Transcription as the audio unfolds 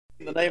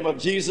In the name of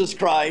Jesus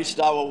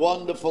Christ, our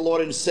wonderful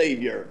Lord and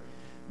Savior.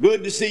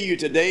 Good to see you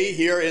today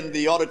here in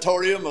the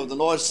auditorium of the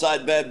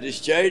Northside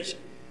Baptist Church.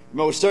 We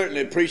most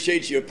certainly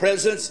appreciate your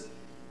presence.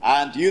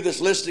 And to you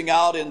that's listening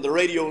out in the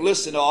radio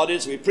listening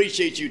audience, we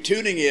appreciate you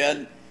tuning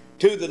in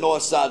to the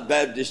Northside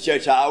Baptist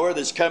Church Hour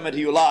that's coming to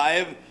you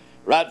live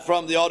right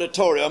from the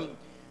auditorium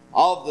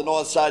of the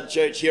Northside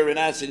Church here in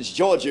Athens,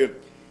 Georgia.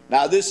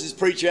 Now, this is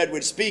Preacher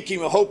Edward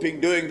speaking. We're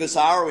hoping during this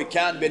hour we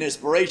can be an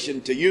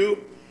inspiration to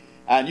you.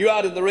 And you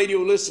out in the radio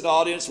listening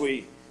audience,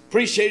 we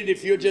appreciate it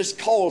if you'll just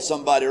call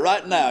somebody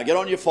right now. Get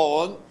on your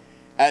phone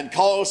and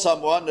call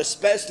someone,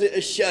 especially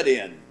a shut-in,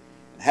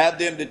 and have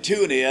them to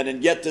tune in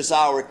and get this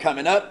hour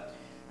coming up,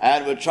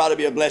 and we'll try to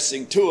be a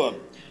blessing to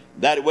them.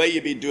 That way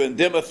you'll be doing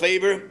them a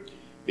favor,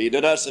 be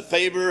doing us a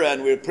favor,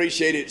 and we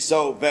appreciate it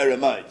so very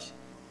much.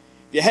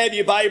 If you have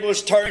your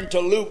Bibles, turn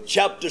to Luke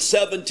chapter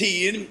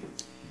 17.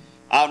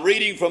 I'm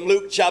reading from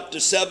Luke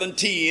chapter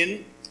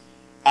 17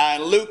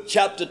 and Luke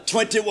chapter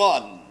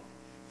 21.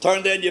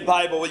 Turn there in your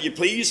Bible, will you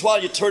please? While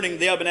you're turning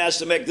there, I've been asked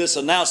to make this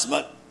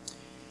announcement.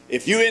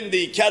 If you're in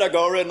the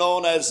category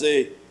known as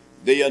the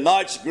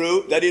Notch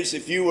group, that is,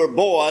 if you were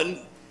born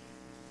in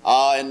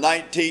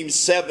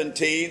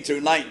 1917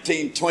 through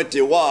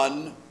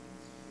 1921,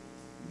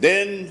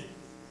 then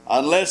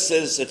unless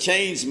there's a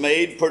change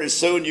made, pretty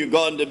soon you're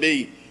going to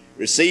be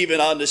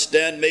receiving, I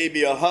understand,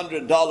 maybe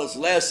 $100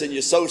 less in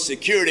your Social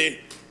Security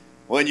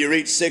when you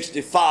reach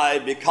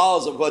 65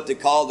 because of what they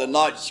call the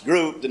Notch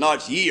group, the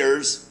Notch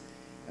years.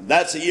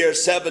 That's the year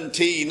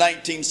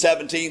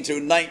 1917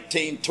 through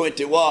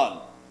 1921.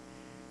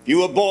 If you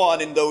were born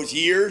in those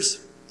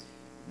years,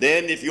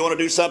 then if you want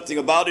to do something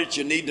about it,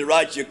 you need to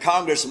write your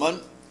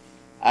congressman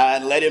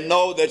and let him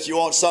know that you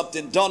want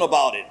something done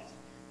about it.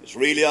 It's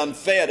really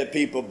unfair to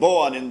people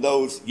born in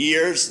those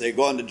years. They're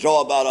going to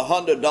draw about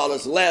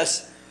 $100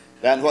 less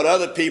than what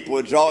other people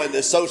would draw in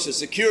their Social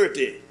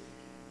Security.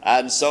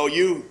 And so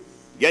you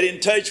get in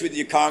touch with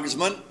your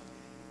congressman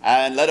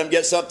and let them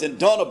get something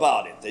done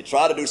about it. They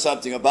tried to do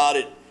something about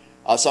it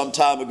some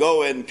time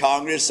ago in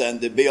Congress, and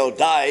the bill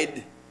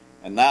died,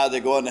 and now they're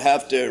going to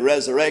have to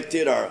resurrect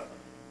it or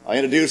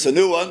introduce a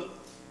new one.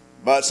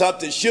 But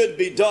something should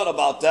be done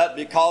about that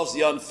because of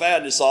the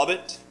unfairness of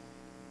it.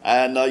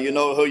 And you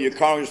know who your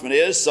congressman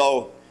is,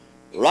 so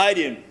write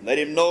him, let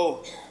him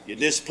know your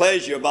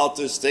displeasure about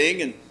this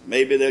thing, and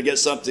maybe they'll get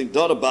something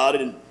done about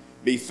it and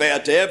be fair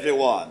to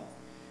everyone.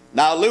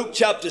 Now, Luke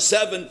chapter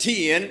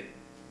 17,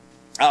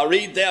 I'll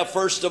read there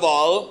first of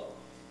all,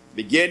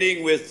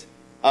 beginning with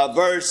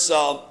verse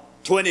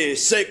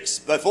 26.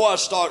 Before I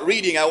start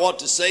reading, I want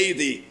to say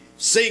the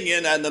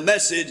singing and the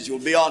message will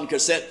be on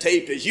cassette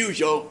tape as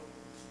usual.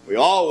 We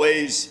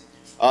always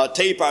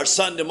tape our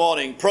Sunday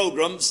morning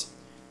programs,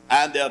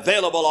 and they're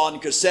available on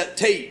cassette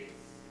tape.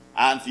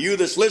 And for you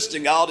that's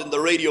listening out in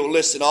the radio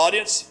listening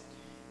audience,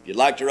 if you'd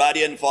like to write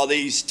in for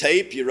these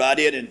tape, you write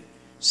in and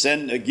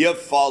send a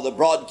gift for the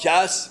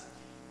broadcast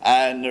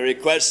and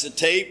request the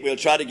tape. We'll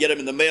try to get them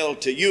in the mail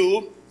to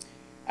you.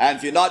 And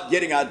if you're not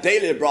getting our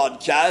daily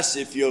broadcast,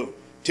 if you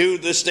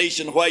tune this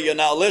station where you're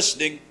now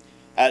listening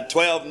at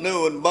 12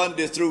 noon,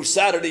 Monday through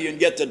Saturday, you can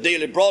get the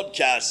daily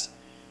broadcast.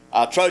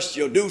 I trust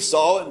you'll do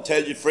so and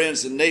tell your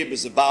friends and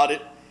neighbors about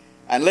it.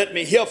 And let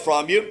me hear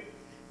from you.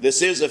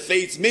 This is a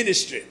faith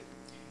ministry.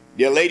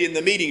 The lady in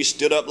the meeting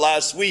stood up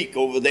last week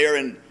over there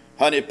in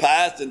Honey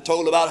Path and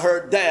told about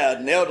her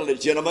dad, an elderly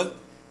gentleman,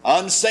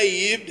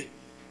 unsaved,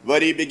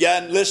 but he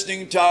began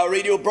listening to our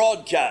radio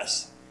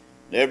broadcast.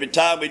 And every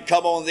time we'd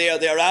come on there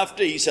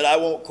thereafter, he said, I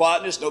want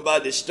quietness,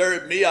 nobody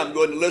disturb me, I'm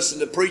going to listen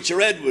to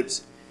Preacher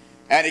Edwards.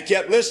 And he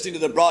kept listening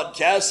to the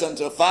broadcast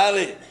until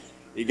finally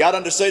he got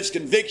under such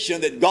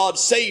conviction that God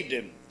saved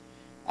him.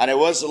 And it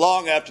wasn't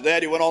long after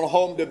that he went on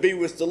home to be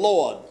with the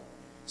Lord.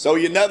 So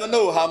you never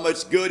know how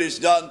much good is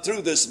done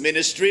through this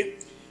ministry.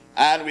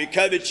 And we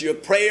covet your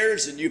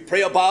prayers, and you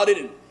pray about it,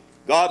 and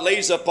God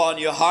lays upon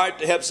your heart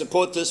to help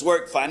support this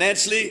work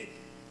financially.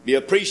 Be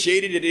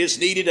appreciated. It is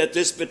needed at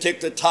this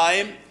particular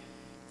time.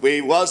 If we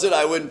wasn't,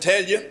 I wouldn't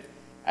tell you.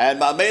 And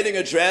my mailing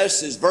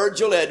address is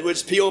Virgil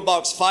Edwards, P.O.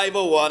 Box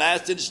 501,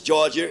 Athens,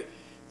 Georgia.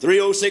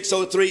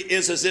 30603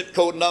 is a zip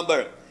code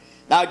number.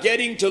 Now,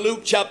 getting to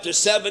Luke chapter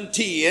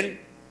 17,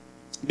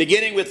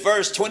 beginning with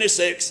verse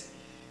 26,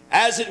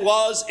 as it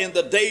was in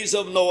the days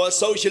of Noah,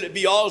 so shall it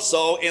be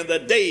also in the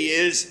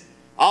days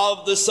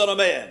of the Son of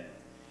Man.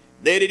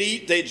 They did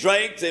eat, they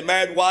drank, they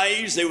married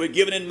wives, they were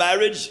given in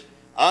marriage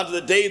unto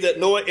the day that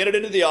Noah entered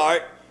into the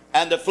ark,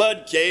 and the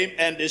flood came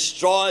and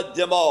destroyed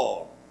them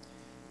all.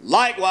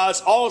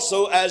 Likewise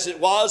also as it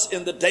was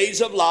in the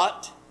days of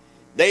Lot,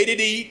 they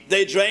did eat,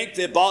 they drank,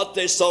 they bought,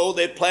 they sold,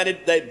 they planted,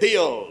 they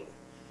built.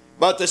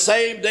 But the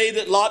same day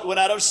that Lot went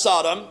out of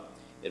Sodom,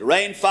 it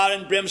rained fire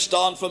and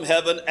brimstone from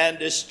heaven and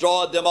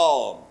destroyed them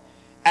all.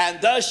 And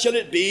thus shall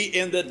it be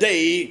in the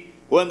day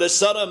when the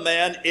Son of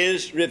Man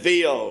is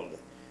revealed.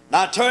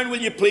 Now turn,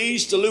 will you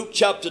please, to Luke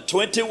chapter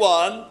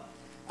 21.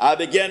 I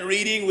begin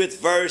reading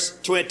with verse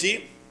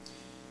 20.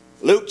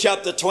 Luke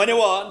chapter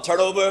 21,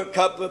 turn over a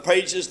couple of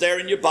pages there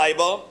in your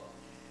Bible.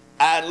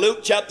 And Luke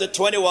chapter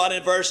 21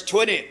 and verse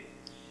 20.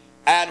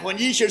 And when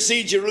ye shall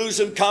see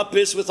Jerusalem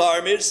compassed with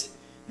armies,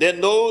 then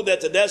know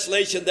that the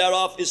desolation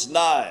thereof is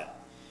nigh.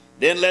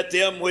 Then let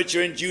them which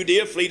are in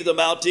Judea flee to the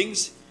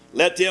mountains.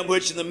 Let them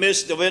which in the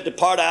midst of it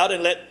depart out,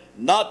 and let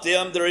not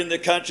them that are in the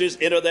countries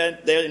enter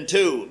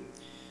thereinto.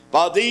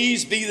 For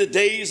these be the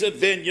days of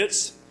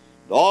vengeance,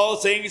 all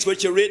things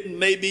which are written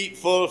may be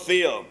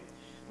fulfilled.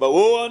 But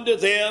woe unto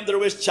them that are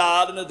with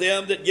child, and to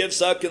them that give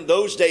suck in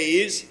those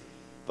days,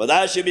 for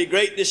there shall be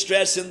great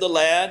distress in the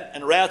land,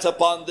 and wrath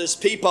upon this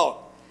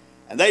people.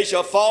 And they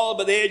shall fall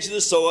by the edge of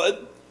the sword,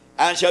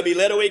 and shall be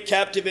led away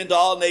captive into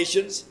all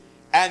nations,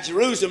 and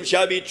Jerusalem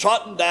shall be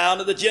trodden down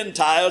of the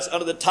Gentiles,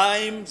 until the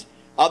times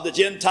of the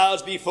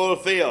Gentiles be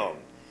fulfilled.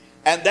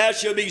 And there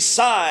shall be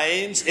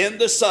signs in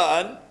the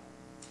sun,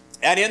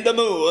 and in the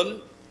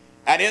moon,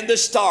 and in the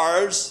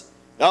stars,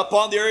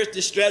 upon the earth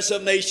distress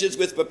of nations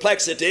with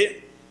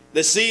perplexity,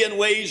 the sea and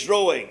waves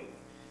rowing,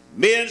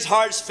 men's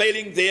hearts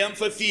failing them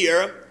for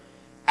fear,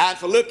 and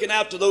for looking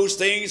after those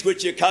things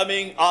which are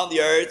coming on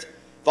the earth,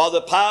 for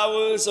the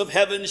powers of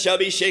heaven shall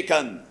be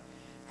shaken.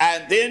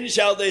 And then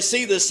shall they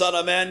see the Son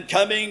of Man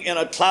coming in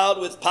a cloud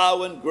with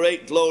power and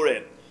great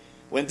glory.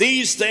 When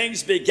these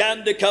things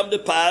began to come to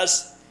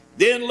pass,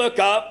 then look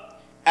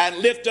up and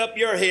lift up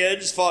your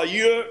heads, for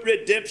your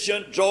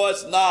redemption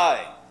draweth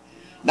nigh.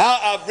 Now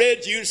I've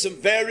read you some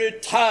very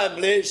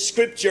timely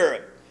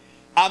scripture.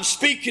 I'm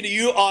speaking to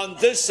you on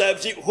this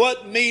subject,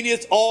 what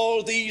meaneth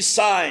all these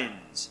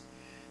signs?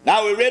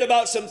 Now we read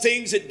about some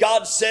things that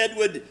God said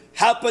would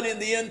happen in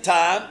the end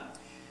time,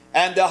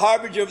 and the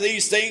harbinger of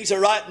these things are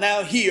right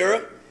now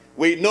here.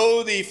 We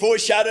know the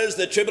foreshadows,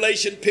 the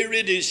tribulation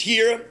period is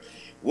here.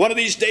 One of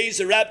these days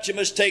the rapture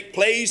must take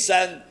place,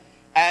 and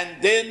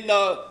then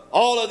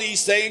all of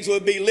these things will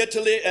be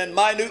literally and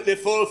minutely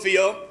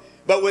fulfilled.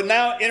 But we're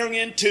now entering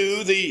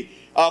into the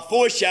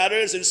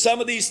foreshadows, and some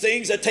of these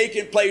things are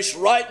taking place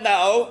right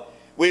now.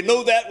 We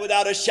know that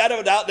without a shadow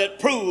of a doubt. That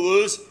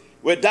proves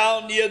we're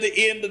down near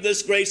the end of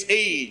this grace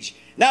age.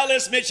 Now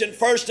let's mention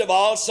first of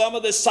all some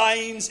of the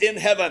signs in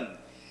heaven.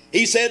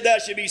 He said there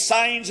should be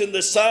signs in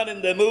the sun,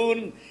 and the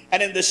moon,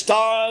 and in the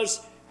stars,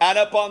 and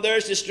upon the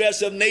earth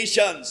distress of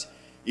nations.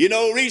 You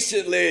know,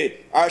 recently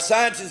our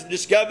scientists have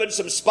discovered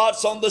some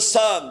spots on the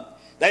sun.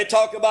 They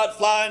talk about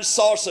flying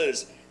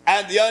saucers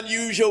and the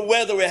unusual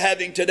weather we're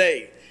having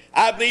today.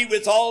 I believe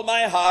with all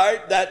my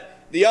heart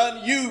that the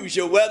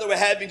unusual weather we're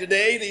having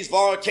today, these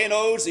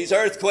volcanoes, these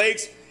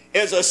earthquakes,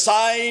 is a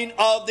sign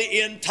of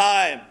the end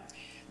time.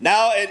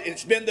 Now,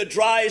 it's been the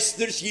driest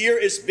this year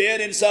it's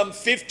been in some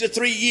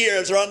 53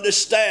 years, or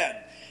understand.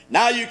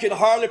 Now you can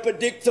hardly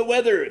predict the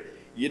weather.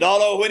 You don't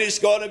know when it's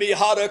going to be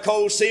hot or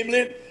cold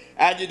seemingly,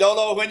 and you don't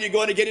know when you're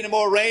going to get any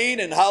more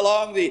rain, and how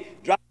long the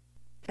dry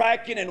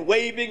cracking and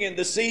waving and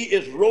the sea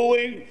is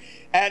rolling,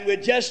 and we're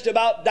just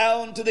about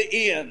down to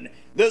the end.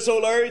 This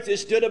old earth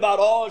has stood about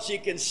all she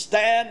can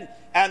stand,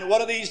 and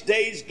one of these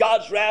days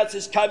God's wrath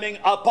is coming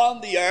upon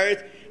the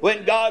earth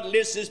when God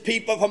lifts his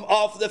people from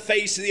off the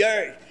face of the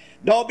earth.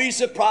 Don't be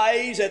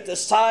surprised at the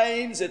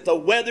signs, at the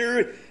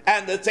weather,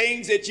 and the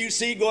things that you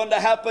see going to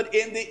happen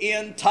in the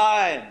end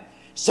time.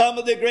 Some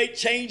of the great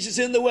changes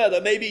in the weather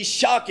may be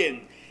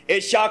shocking.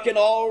 It's shocking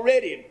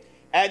already.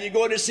 And you're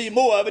going to see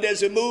more of it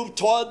as we move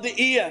toward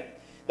the end.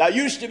 There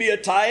used to be a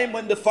time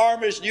when the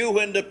farmers knew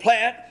when to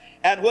plant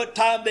and what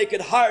time they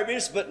could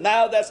harvest, but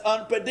now that's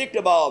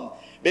unpredictable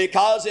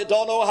because they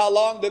don't know how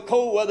long the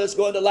cold weather is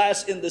going to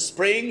last in the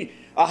spring,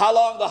 or how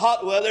long the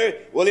hot weather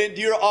will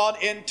endure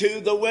on into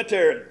the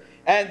winter.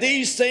 And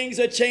these things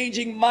are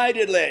changing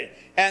mightily.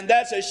 And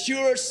that's a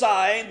sure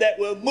sign that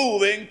we're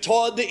moving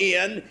toward the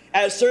end,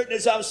 as certain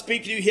as I'm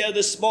speaking to you here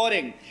this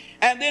morning.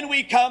 And then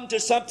we come to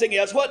something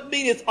else. What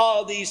meaneth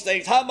all these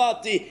things? How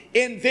about the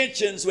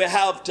inventions we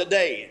have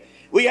today?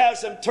 We have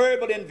some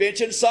terrible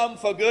inventions, some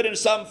for good and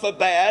some for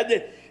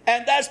bad.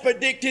 And that's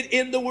predicted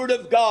in the Word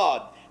of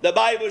God. The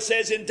Bible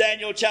says in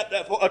Daniel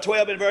chapter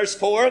 12 and verse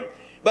 4,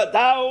 "But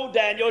thou,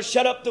 Daniel,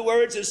 shut up the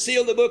words and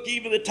seal the book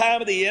even the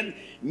time of the end.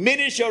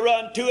 Many shall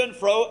run to and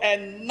fro,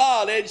 and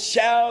knowledge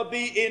shall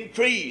be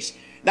increased."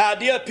 Now,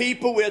 dear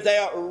people, we're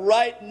there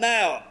right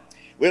now.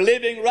 We're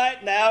living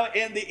right now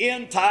in the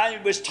end time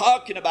he was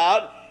talking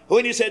about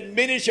when he said,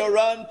 "Many shall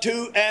run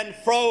to and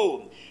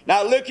fro."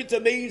 Now, look at the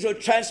means of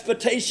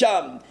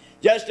transportation.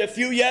 Just a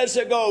few years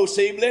ago,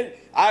 seemingly,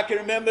 I can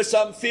remember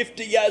some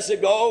 50 years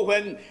ago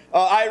when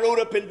I rode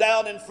up and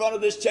down in front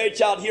of this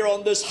church out here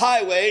on this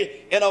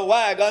highway in a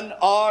wagon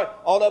or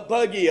on a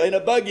buggy,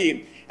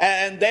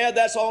 And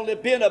that's only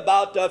been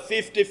about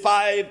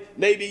 55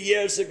 maybe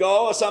years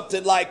ago or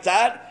something like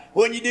that,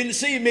 when you didn't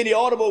see many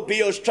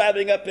automobiles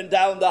traveling up and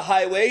down the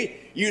highway.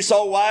 You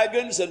saw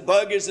wagons and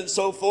buggies and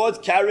so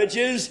forth,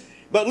 carriages.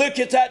 But look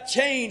at that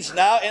change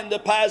now in the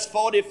past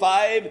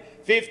 45,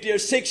 50 or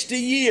 60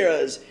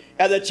 years.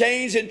 And the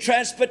change in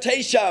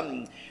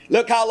transportation.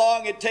 Look how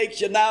long it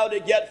takes you now to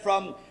get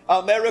from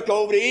America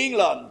over to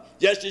England.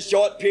 Just a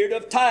short period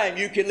of time.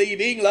 You can leave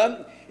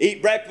England,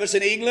 eat breakfast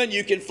in England.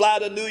 You can fly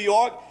to New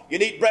York, You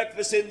can eat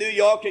breakfast in New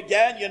York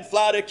again. You can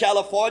fly to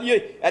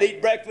California and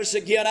eat breakfast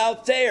again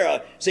out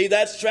there. See,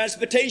 that's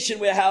transportation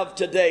we have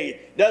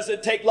today.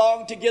 Doesn't take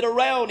long to get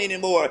around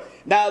anymore.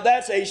 Now,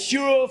 that's a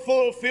sure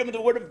fulfillment of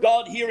the Word of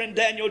God here in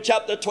Daniel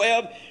chapter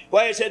 12,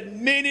 where it said,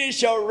 many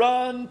shall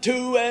run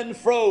to and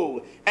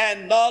fro,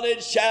 and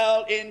knowledge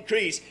shall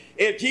increase.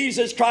 If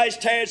Jesus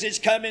Christ tarries his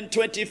coming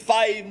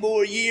 25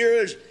 more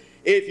years,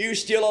 if you're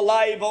still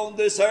alive on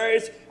this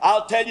earth,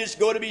 I'll tell you it's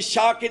going to be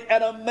shocking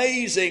and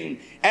amazing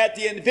at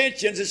the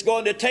inventions that's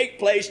going to take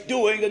place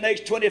during the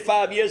next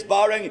 25 years,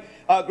 barring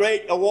a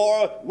great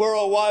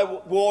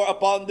worldwide war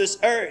upon this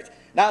earth.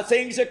 Now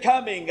things are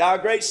coming. Our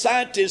great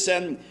scientists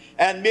and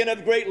men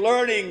of great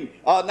learning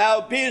are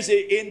now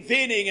busy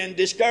inventing and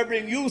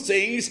discovering new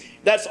things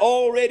that's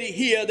already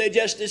here. They're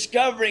just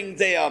discovering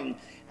them.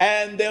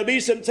 And there'll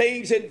be some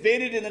things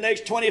invented in the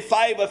next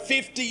 25 or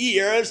 50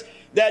 years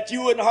that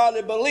you wouldn't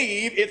hardly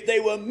believe if they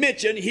were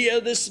mentioned here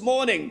this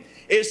morning.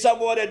 If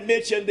someone had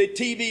mentioned the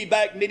TV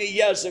back many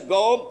years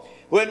ago,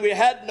 when we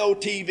had no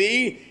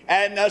TV,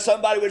 and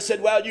somebody would have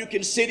said, well, you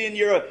can sit in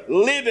your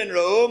living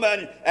room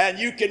and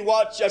you can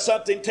watch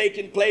something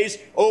taking place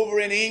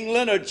over in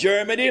England or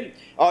Germany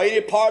or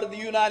any part of the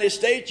United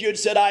States, you'd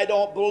said, I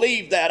don't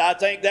believe that. I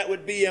think that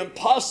would be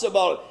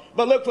impossible.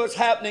 But look what's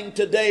happening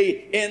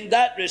today in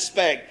that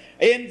respect.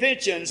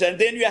 Inventions, and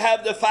then you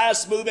have the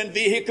fast-moving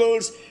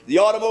vehicles, the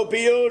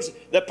automobiles.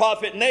 The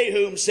prophet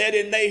Nahum said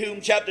in Nahum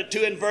chapter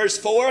 2 and verse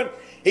 4,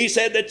 he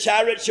said, the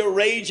chariots shall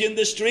rage in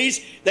the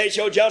streets. They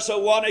shall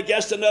jostle one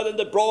against another in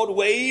the broad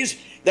ways.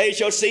 They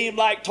shall seem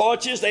like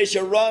torches. They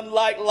shall run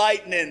like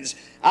lightnings.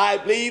 I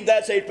believe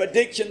that's a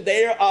prediction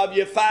there of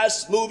your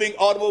fast-moving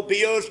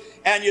automobiles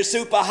and your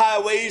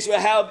superhighways we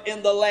have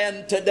in the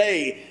land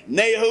today.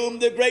 Nahum,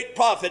 the great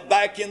prophet,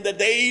 back in the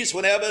days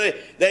whenever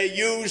they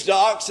used the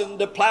oxen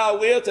to plow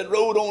with and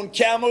rode on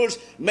camels,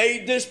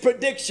 made this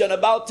prediction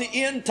about the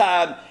end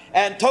time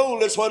and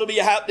told us what will be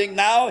happening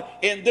now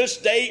in this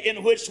day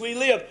in which we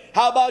live.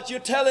 How about your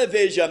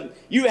television?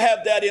 You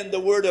have that in the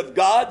Word of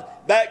God.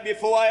 Back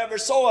before I ever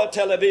saw a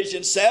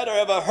television set or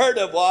ever heard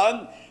of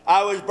one,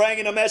 I was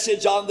bringing a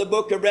message on the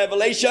book of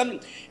Revelation,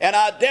 and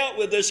I dealt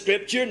with the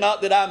scripture.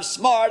 Not that I'm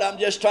smart, I'm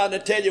just trying to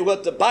tell you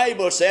what the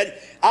Bible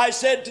said. I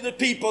said to the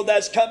people,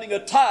 there's coming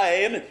a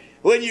time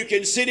when you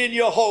can sit in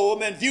your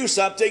home and view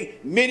something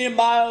many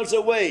miles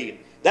away.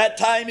 That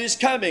time is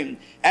coming.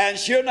 And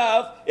sure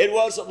enough, it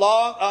wasn't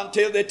long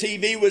until the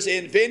TV was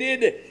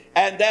invented,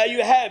 and there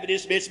you have it.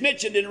 It's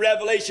mentioned in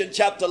Revelation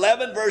chapter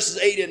 11, verses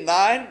 8 and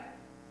 9.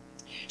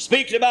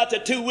 Speaking about the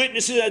two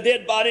witnesses and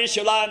dead bodies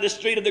shall lie in the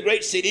street of the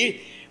great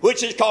city,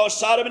 which is called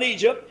Sodom and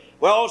Egypt,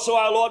 where also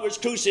our Lord was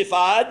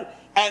crucified.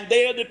 And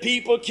there the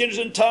people, kindreds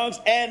and tongues,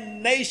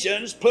 and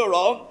nations,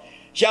 plural,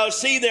 shall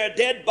see their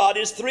dead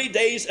bodies 3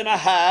 days and a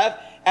half,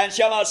 and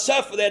shall not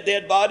suffer their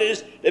dead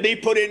bodies to be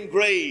put in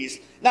graves.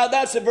 Now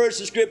that's the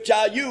verse of scripture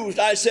I used.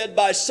 I said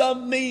by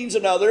some means or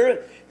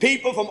another,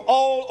 people from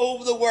all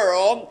over the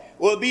world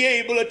will be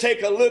able to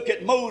take a look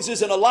at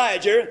Moses and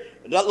Elijah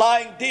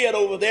lying dead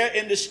over there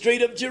in the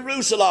street of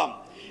Jerusalem.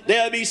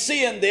 They'll be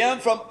seeing them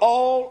from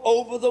all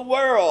over the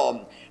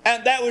world.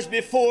 And that was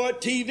before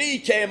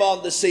TV came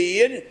on the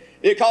scene,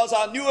 because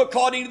I knew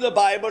according to the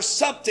Bible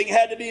something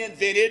had to be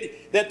invented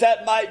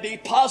that might be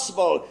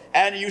possible.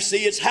 And you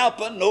see it's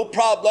happened, no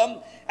problem.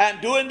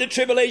 And during the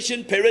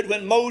tribulation period,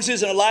 when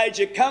Moses and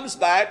Elijah comes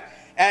back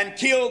and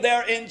killed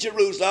there in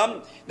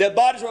Jerusalem, their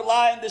bodies will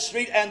lie in the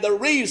street, and the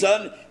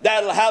reason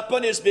that'll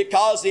happen is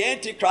because the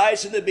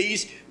Antichrist and the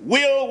beast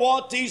will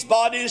want these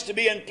bodies to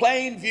be in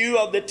plain view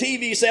of the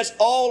TV sets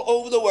all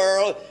over the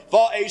world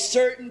for a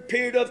certain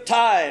period of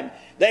time.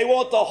 They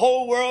want the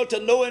whole world to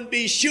know and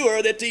be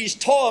sure that these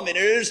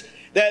tormentors,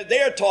 that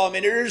their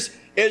tormentors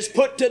is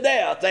put to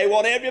death. They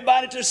want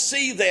everybody to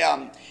see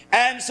them.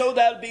 And so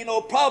there'll be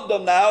no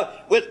problem now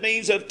with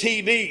means of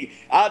TV.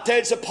 I'll tell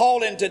you, it's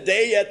appalling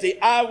today at the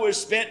hours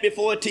spent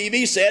before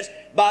TV sets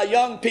by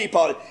young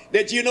people.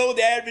 Did you know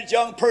the average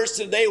young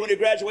person today, when he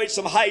graduates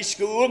from high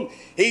school,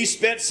 he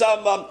spent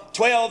some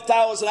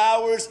 12,000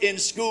 hours in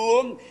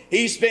school.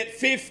 He spent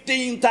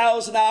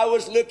 15,000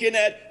 hours looking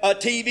at a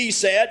TV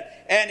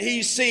set, and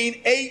he's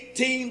seen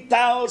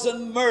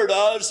 18,000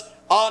 murders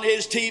on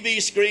his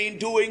TV screen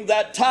during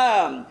that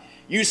time.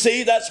 You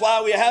see, that's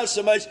why we have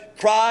so much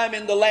crime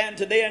in the land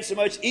today and so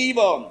much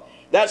evil.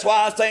 That's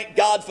why I thank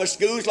God for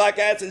schools like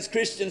Athens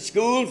Christian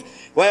Schools,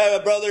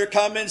 where Brother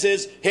Cummins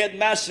is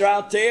headmaster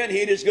out there, and he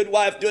and his good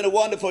wife doing a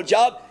wonderful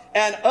job,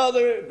 and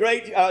other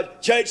great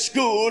church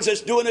schools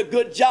that's doing a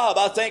good job.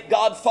 I thank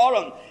God for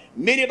them.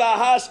 Many of our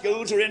high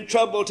schools are in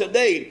trouble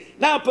today.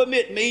 Now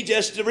permit me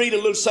just to read a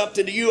little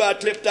something to you. I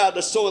clipped out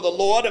the Sword of the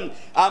Lord, and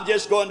I'm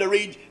just going to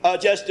read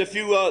just a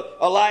few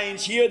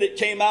lines here that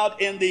came out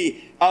in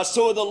the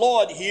Sword of the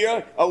Lord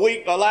here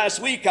last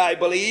week, I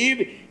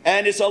believe,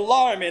 and it's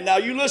alarming. Now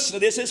you listen to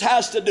this. This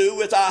has to do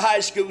with our high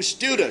school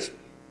students.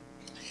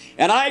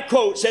 And I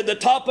quote, said the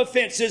top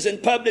offenses in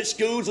public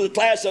schools of the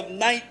class of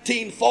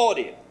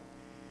 1940.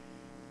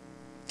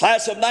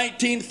 Class of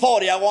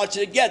 1940, I want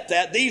you to get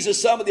that. These are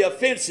some of the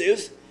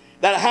offenses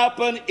that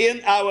happened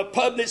in our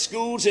public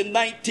schools in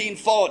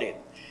 1940.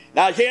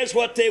 Now here's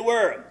what they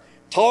were: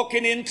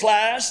 talking in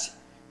class,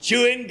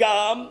 chewing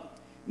gum,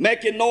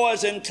 making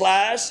noise in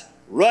class,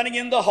 running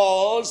in the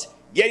halls,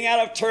 getting out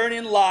of turn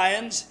in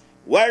lines,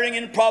 wearing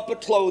improper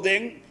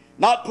clothing,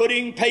 not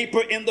putting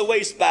paper in the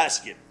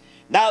wastebasket.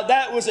 Now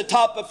that was the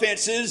top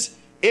offenses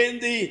in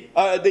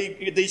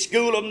the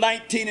school of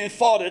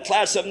 1940, the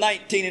class of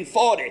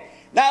 1940.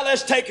 Now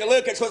let's take a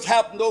look at what's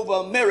happened over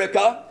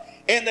America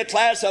in the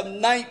class of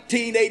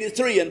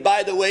 1983. And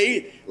by the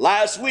way,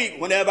 last week,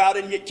 whenever out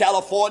in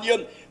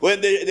California,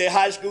 when the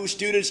high school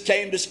students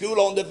came to school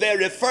on the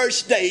very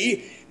first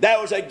day, there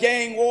was a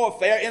gang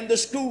warfare in the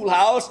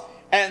schoolhouse,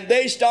 and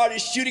they started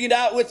shooting it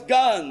out with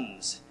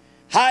guns.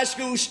 High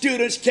school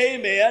students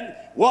came in.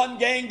 One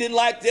gang didn't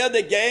like the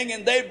other gang,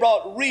 and they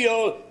brought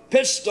real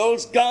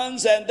pistols,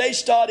 guns, and they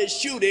started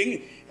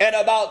shooting, and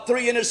about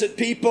 3 innocent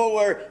people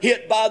were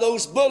hit by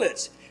those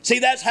bullets. See,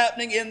 that's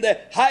happening in the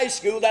high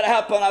school. That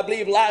happened, I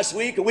believe, last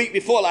week, a week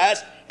before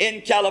last,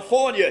 in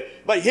California.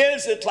 But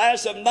here's the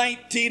class of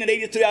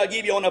 1983. I'll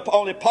give you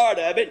only part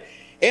of it.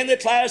 In the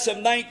class of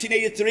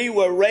 1983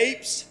 were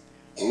rapes,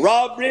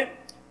 robbery,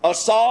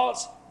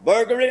 assaults,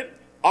 burglary,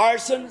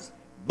 arsons,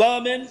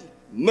 bumming,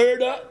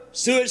 murder,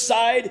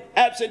 suicide,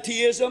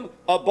 absenteeism,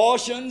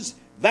 abortions,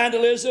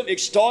 vandalism,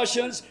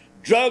 extortions,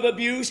 drug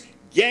abuse,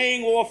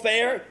 gang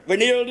warfare,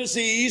 venereal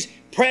disease,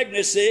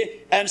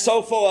 pregnancy, and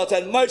so forth,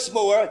 and much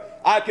more.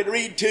 I could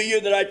read to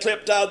you that I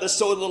clipped out of the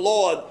sword of the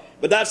Lord,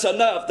 but that's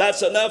enough.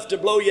 That's enough to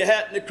blow your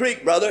hat in the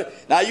creek, brother.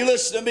 Now you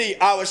listen to me.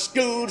 Our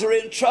schools are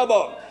in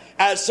trouble.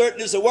 As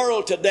certain as the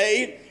world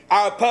today,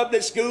 our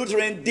public schools are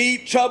in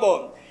deep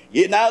trouble.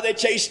 Now they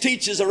chase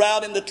teachers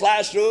around in the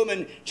classroom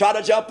and try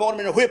to jump on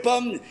them and whip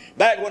them.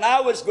 Back when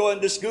I was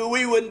going to school,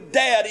 we wouldn't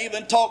dare to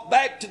even talk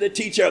back to the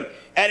teacher.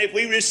 And if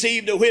we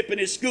received a whipping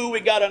in school, we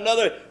got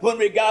another when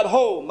we got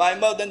home. My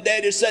mother and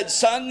daddy said,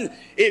 son,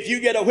 if you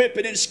get a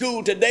whipping in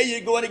school today,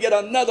 you're going to get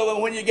another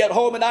one when you get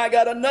home. And I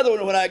got another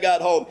one when I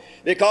got home,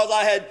 because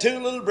I had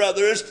 2 little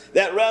brothers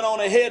that ran on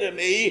ahead of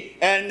me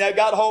and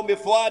got home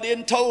before I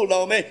didn't told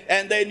on me.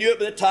 And they knew it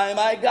by the time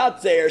I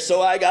got there.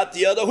 So I got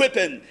the other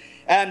whipping.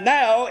 And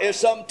now if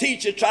some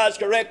teacher tries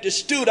to correct a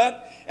student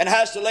and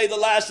has to lay the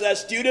last of that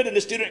student, and the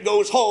student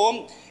goes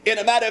home, in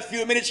a matter of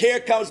few minutes, here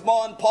comes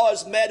Ma and Pa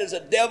as mad as a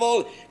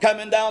devil,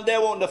 coming down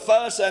there wanting to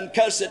fuss and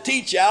cuss the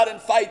teacher out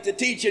and fight the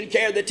teacher and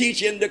carry the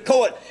teacher into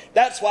court.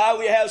 That's why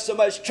we have so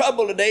much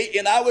trouble today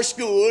in our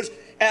schools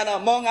and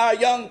among our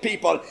young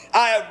people.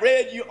 I have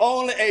read you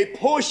only a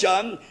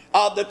portion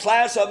of the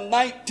class of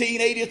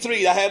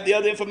 1983. I have the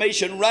other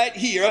information right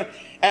here.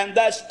 And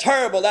that's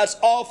terrible, that's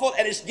awful,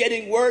 and it's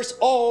getting worse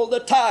all the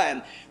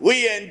time.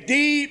 We're in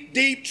deep,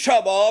 deep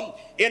trouble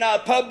in our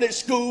public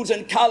schools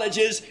and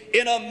colleges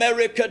in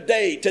America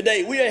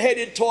today. We are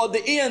headed toward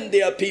the end,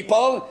 dear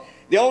people.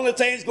 The only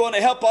thing that's going to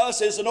help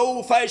us is an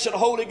old-fashioned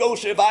Holy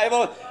Ghost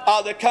revival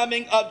of the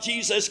coming of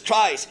Jesus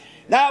Christ.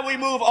 Now we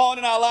move on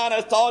in our line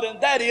of thought,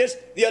 and that is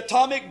the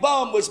atomic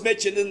bomb was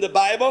mentioned in the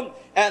Bible.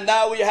 And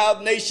now we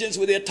have nations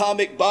with the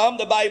atomic bomb.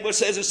 The Bible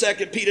says in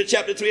 2 Peter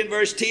chapter 3 and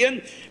verse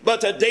 10,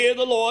 but the day of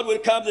the Lord will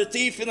come as a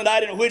thief in the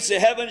night, in which the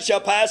heavens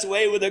shall pass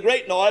away with a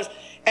great noise,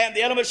 and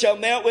the elements shall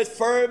melt with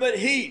fervent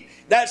heat.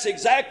 That's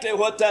exactly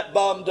what that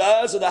bomb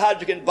does, or the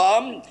hydrogen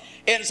bomb.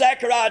 In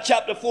Zechariah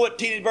chapter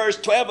 14 and verse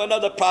 12,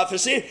 another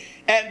prophecy,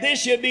 and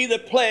this shall be the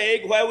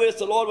plague wherewith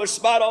the Lord will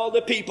smite all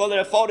the people that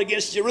have fought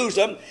against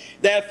Jerusalem.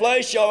 Their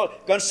flesh shall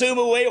consume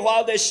away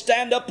while they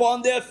stand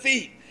upon their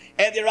feet,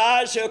 and their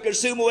eyes shall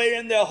consume away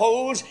in their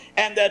holes,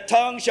 and their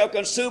tongue shall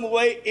consume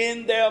away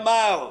in their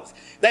mouths.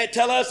 They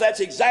tell us that's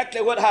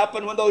exactly what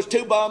happened when those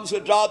 2 bombs were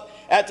dropped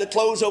at the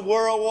close of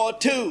World War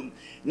II.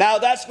 Now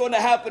that's going to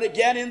happen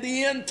again in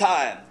the end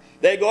time.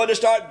 They're going to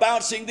start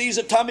bouncing these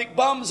atomic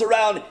bombs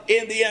around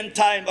in the end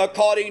time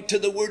according to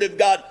the Word of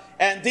God.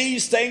 And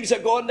these things are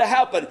going to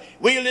happen.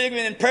 We live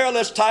in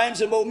perilous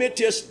times and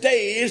momentous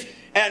days,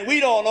 and we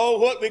don't know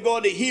what we're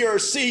going to hear or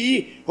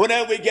see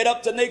whenever we get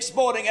up the next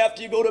morning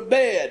after you go to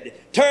bed.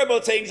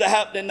 Terrible things are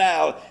happening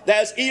now.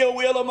 There's ill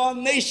will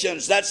among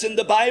nations. That's in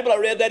the Bible. I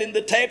read that in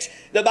the text.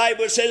 The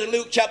Bible says in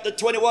Luke chapter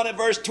 21 and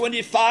verse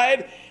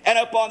 25, and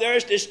upon the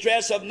earth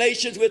distress of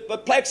nations with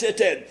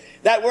perplexity.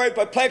 That word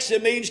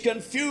perplexity means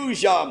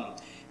confusion.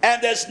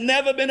 And there's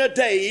never been a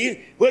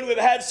day when we've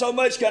had so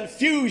much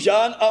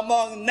confusion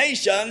among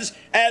nations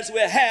as we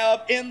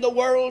have in the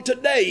world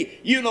today.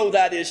 You know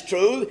that is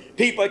true.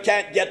 People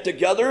can't get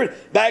together.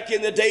 Back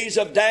in the days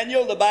of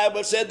Daniel, the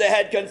Bible said they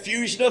had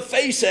confusion of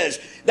faces.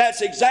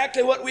 That's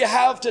exactly what we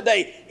have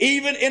today.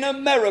 Even in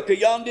America,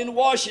 yonder in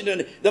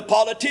Washington, the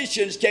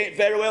politicians can't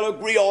very well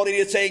agree on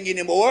anything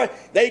anymore.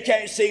 They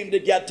can't seem to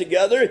get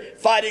together,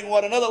 fighting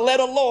one another, let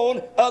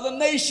alone other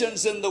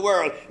nations in the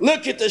world.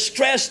 Look at the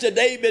stress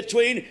today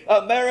between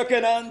America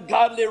and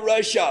ungodly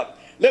Russia.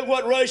 Look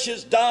what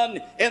Russia's done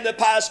in the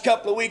past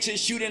couple of weeks in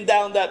shooting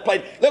down that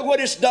plane. Look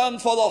what it's done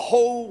for the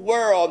whole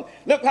world.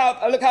 Look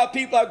how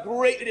people are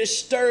greatly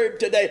disturbed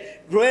today.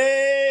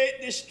 Great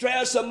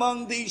distress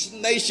among these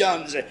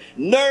nations.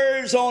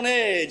 Nerves on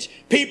edge.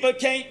 People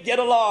can't get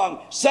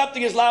along.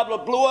 Something is liable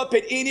to blow up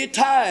at any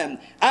time.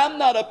 I'm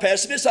not a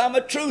pessimist. I'm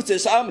a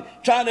truthist. I'm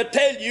trying to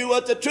tell you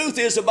what the truth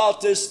is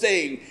about this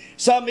thing.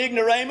 Some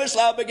ignoramus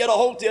liable to get a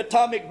hold of the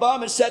atomic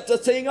bomb and set the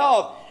thing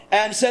off,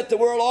 and set the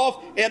world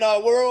off in a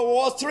World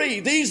War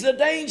III. These are the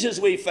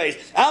dangers we face.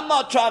 I'm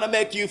not trying to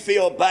make you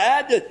feel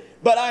bad,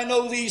 but I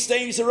know these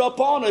things are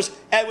upon us,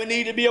 and we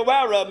need to be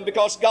aware of them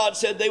because God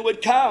said they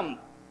would come.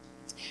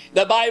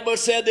 The Bible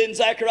said in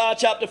Zechariah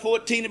chapter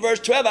 14 and verse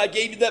 12, I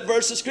gave you that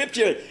verse of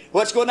scripture,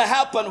 what's going to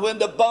happen when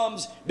the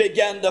bombs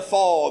begin to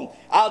fall.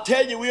 I'll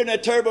tell you, we're in a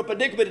terrible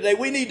predicament today.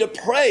 We need to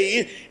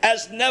pray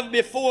as never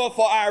before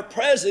for our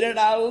president and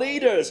our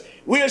leaders.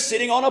 We're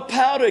sitting on a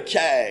powder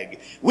keg.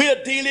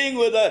 We're dealing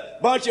with a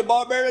bunch of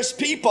barbarous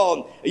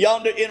people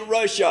yonder in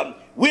Russia.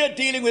 We're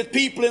dealing with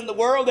people in the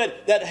world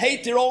that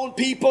hate their own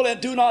people and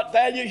do not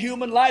value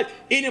human life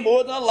any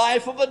more than the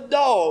life of a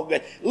dog.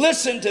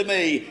 Listen to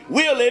me.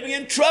 We're living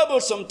in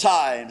troublesome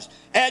times,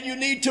 and you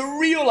need to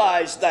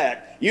realize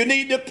that. You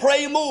need to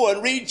pray more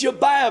and read your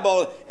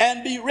Bible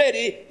and be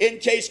ready in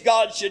case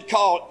God should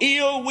call.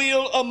 Ill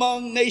will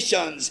among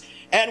nations.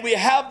 And we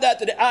have that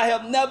today. I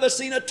have never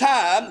seen a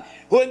time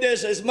when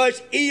there's as much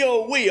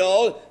ill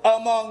will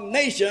among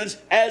nations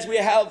as we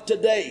have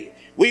today.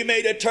 We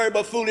made a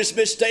terrible, foolish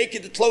mistake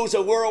at the close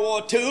of World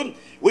War II.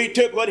 We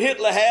took what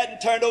Hitler had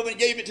and turned over and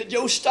gave it to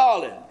Joe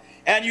Stalin.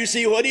 And you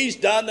see what he's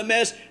done, the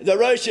mess the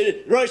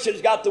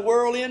Russians got the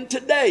world in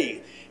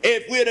today.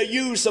 If we'd have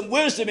used some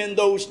wisdom in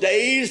those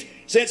days,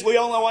 since we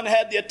only one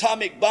had the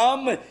atomic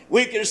bomb,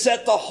 we could have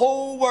set the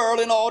whole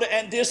world in order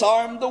and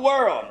disarmed the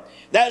world.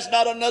 There's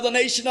not another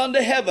nation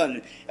under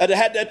heaven that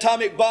had the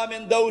atomic bomb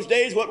in those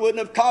days what wouldn't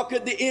have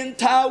conquered the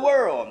entire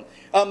world.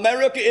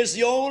 America is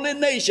the only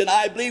nation,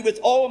 I believe with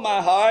all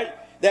my heart,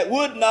 that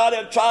would not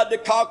have tried to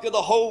conquer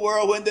the whole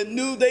world when they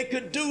knew they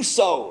could do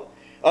so.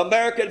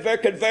 America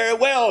could very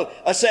well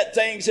set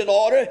things in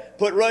order,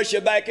 put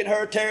Russia back in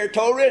her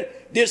territory,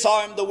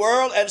 disarm the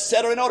world, and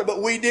set her in order.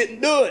 But we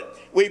didn't do it.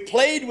 We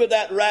played with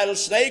that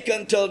rattlesnake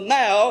until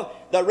now.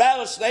 The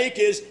rattlesnake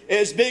is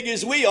as big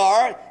as we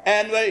are,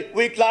 and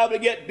we liable to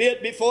get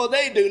bit before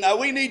they do. Now,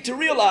 we need to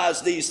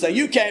realize these things.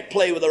 You can't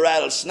play with a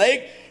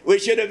rattlesnake. We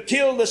should have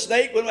killed the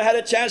snake when we had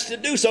a chance to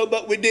do so,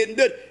 but we didn't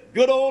do it.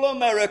 Good old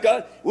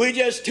America, we're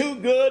just too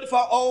good for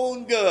our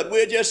own good.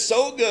 We're just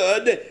so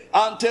good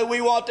until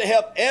we want to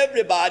help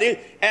everybody.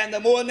 And the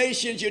more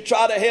nations you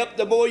try to help,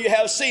 the more you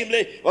have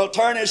seemingly will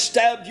turn and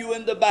stab you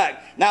in the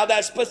back. Now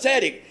that's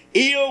pathetic.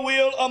 Ill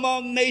will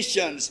among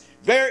nations.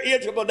 Very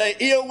irritable day,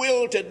 ill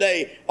will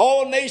today.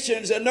 All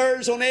nations are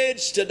nerves on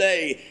edge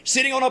today.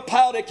 Sitting on a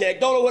powder keg.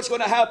 Don't know what's going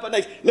to happen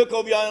next. Look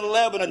over yonder in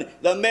Lebanon,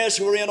 the mess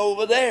we're in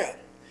over there.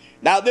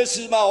 Now this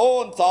is my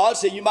own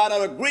thoughts, and you might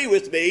not agree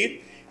with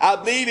me. I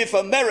believe if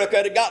America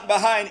had gotten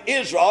behind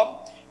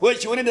Israel, when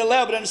she went into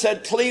Lebanon and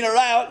said, clean her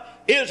out,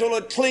 Israel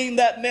would clean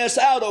that mess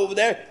out over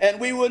there, and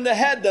we wouldn't have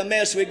had the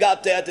mess we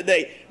got there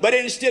today. But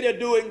instead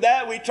of doing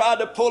that, we tried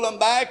to pull them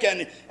back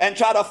and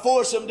try to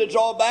force them to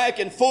draw back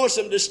and force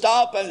them to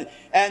stop,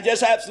 and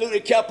just absolutely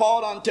kept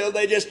on until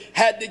they just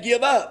had to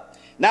give up.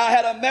 Now,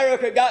 had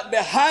America gotten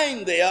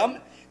behind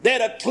them, they'd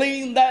have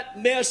cleaned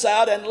that mess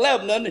out, and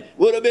Lebanon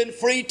would have been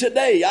free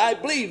today. I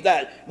believe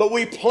that. But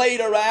we played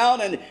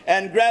around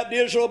and grabbed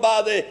Israel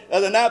by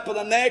the nape of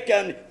the neck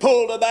and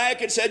pulled her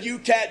back and said, you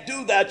can't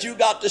do that. You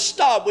got to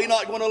stop. We're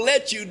not going to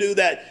let you do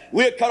that.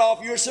 We'll cut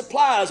off your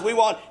supplies. We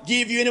won't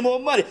give you any more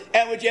money.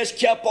 And we just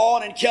kept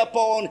on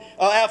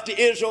after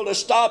Israel to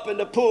stop and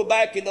to pull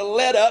back and to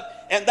let up.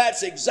 And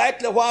that's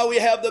exactly why we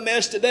have the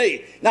mess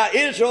today. Now,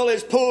 Israel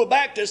is pulled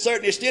back to a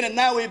certain extent, and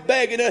now we're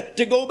begging her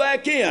to go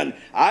back in.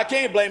 I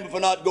can't blame her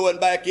for not going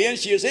back in.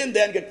 She was in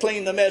there and could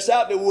clean the mess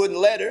out, but we wouldn't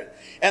let her.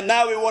 And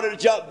now we want her to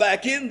jump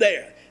back in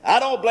there. I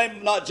don't blame them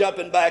for not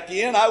jumping back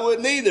in. I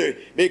wouldn't either,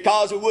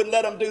 because we wouldn't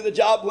let them do the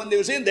job when they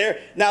was in there.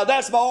 Now,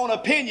 that's my own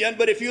opinion,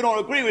 but if you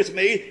don't agree with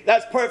me,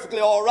 that's perfectly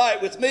all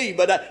right with me.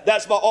 But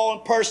that's my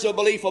own personal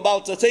belief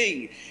about the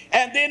thing.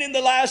 And then in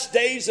the last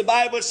days, the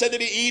Bible said to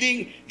be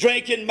eating,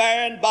 drinking,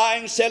 marrying,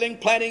 buying, selling,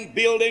 planting,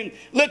 building.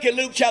 Look at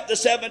Luke chapter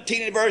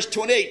 17 and verse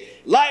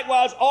 28.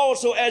 Likewise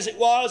also as it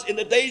was in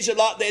the days of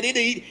Lot, they did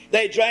eat,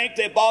 they drank,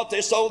 they bought,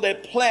 they sold, they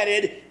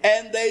planted,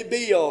 and they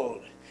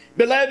built.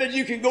 Beloved,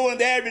 you can go in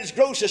the average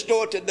grocery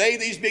store today,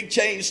 these big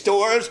chain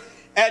stores,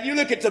 and you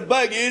look at the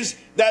buggies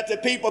that the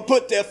people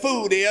put their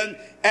food in,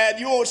 and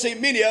you won't see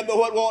many of them, but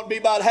what won't be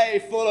about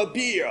half full of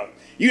beer.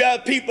 You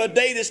have people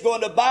today that's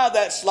going to buy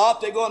that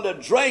slop, they're going to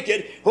drink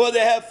it, whether they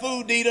have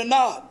food to eat or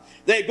not.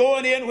 They're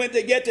going in when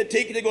they get the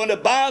ticket, they're going to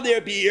buy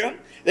their beer,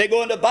 they're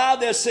going to buy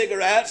their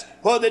cigarettes,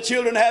 whether the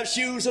children have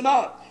shoes or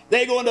not.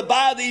 They're going to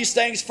buy these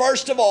things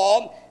first of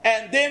all,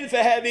 and then if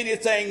they have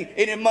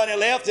any money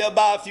left, they'll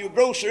buy a few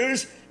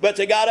groceries, but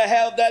they got to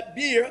have that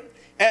beer,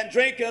 and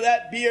drinking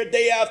that beer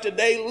day after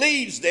day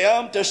leads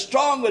them to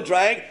stronger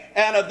drink,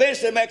 and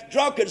eventually make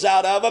drunkards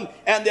out of them,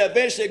 and they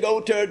eventually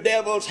go to a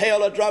devil's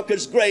hell, a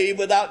drunkard's grave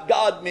without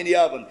God, many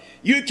of them.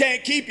 You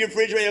can't keep your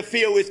refrigerator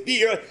filled with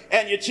beer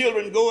and your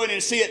children go in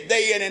and see it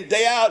day in and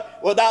day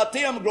out without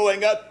them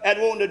growing up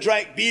and wanting to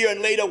drink beer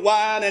and later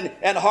wine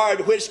and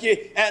hard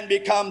whiskey and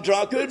become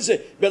drunkards.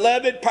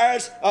 Beloved,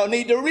 parents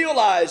need to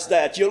realize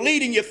that you're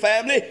leading your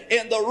family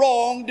in the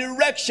wrong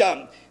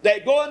direction.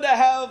 They're going to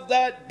have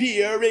that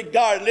beer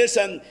regardless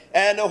and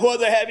whether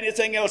they have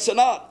anything else or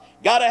not.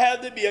 Got to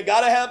have the beer,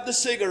 got to have the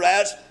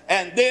cigarettes,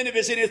 and then if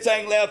there's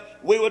anything left,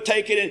 we will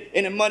take it,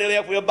 and the money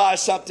left, we'll buy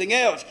something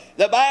else.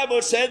 The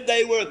Bible said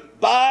they were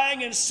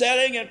buying and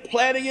selling and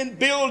planting and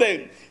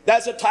building.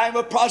 That's a time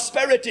of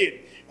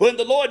prosperity. When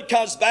the Lord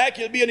comes back,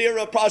 it'll be an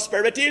era of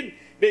prosperity,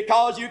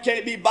 because you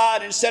can't be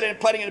buying and selling and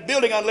planting and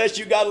building unless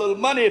you got a little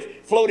money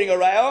floating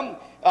around.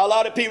 A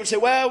lot of people say,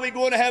 well, we're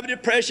going to have a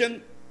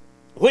depression.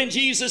 When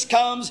Jesus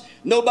comes,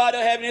 nobody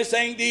will have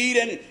anything to eat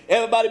and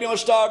everybody will be on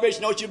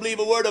starvation. Don't you believe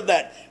a word of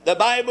that? The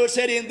Bible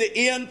said in the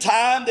end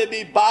time they'll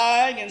be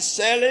buying and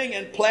selling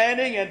and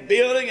planting and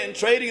building and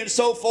trading and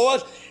so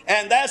forth.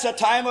 And that's a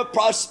time of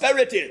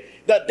prosperity.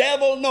 The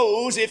devil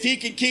knows if he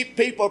can keep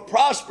people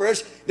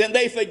prosperous, then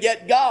they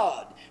forget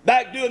God.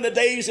 Back during the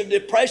days of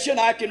depression,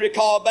 I can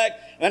recall back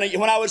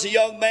when I was a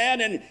young man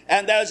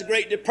and there was a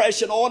Great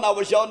Depression on. I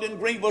was young in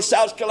Greenville,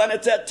 South Carolina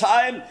at that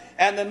time,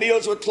 and the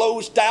mills were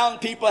closed down.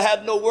 People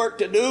had no work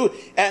to do,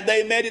 and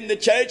they met in the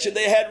church and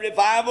they had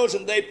revivals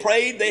and they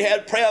prayed. They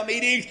had prayer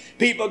meetings.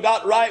 People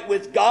got right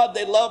with God.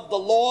 They loved the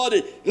Lord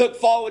and looked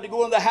forward to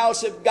going to the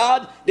house of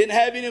God. Didn't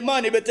have any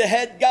money, but they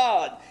had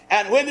God.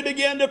 And when they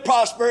began to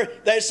prosper,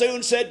 they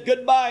soon said,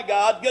 goodbye,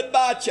 God,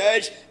 goodbye,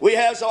 church. We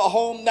have a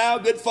home now,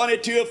 good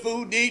furniture,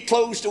 food to eat,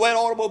 clothes to wear,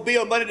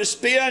 automobile, money to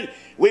spend.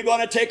 We're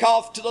going to take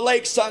off to the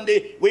lake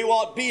Sunday. We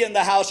won't be in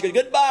the house.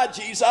 Goodbye,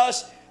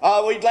 Jesus.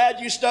 We're glad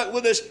you stuck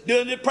with us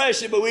during the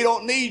depression, but we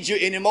don't need you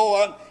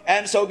anymore.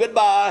 And so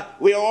goodbye.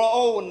 We're on our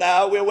own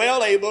now. We're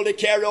well able to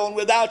carry on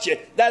without you.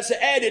 That's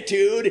the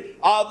attitude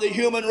of the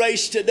human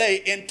race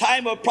today. In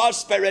time of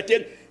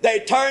prosperity,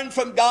 they turn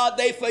from God.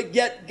 They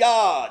forget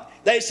God.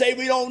 They say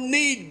we don't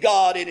need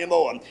God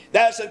anymore.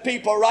 There's some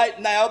people right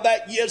now,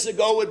 back years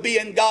ago, would be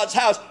in God's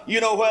house.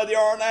 You know where they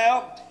are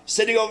now?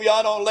 Sitting over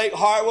yonder on Lake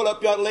Harwell,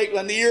 up yonder Lake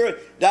Lanier,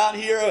 down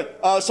here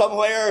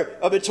somewhere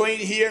between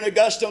here and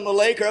Augusta on the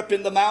lake, or up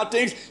in the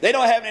mountains. They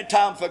don't have any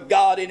time for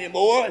God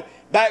anymore.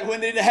 Back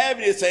when they didn't have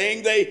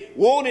anything, they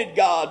wanted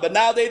God, but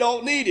now they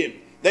don't need Him.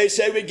 They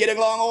say we're getting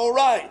along all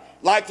right.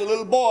 Like the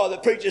little boy, the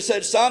preacher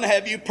said, son,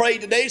 have you prayed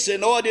today? He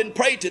said, no, I didn't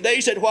pray today.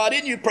 He said, why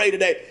didn't you pray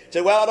today? He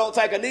said, well, I don't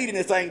think I need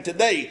anything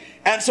today.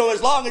 And so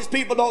as long as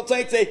people don't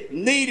think they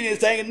need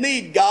anything and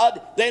need God,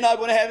 they're not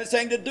going to have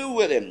anything to do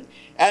with Him.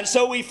 And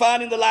so we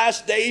find in the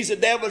last days the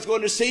devil is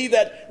going to see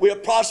that we're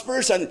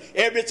prosperous and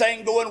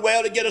everything going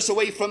well to get us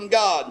away from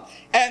God.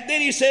 And then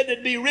he said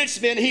there'd be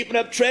rich men heaping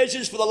up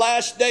treasures for the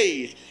last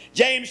days.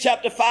 James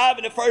chapter 5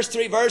 in the first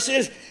 3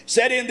 verses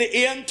said in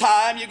the end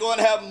time you're going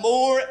to have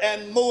more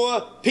and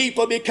more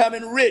people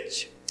becoming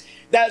rich.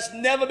 There's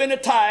never been a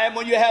time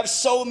when you have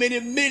so many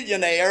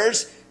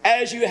millionaires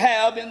as you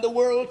have in the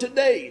world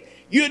today.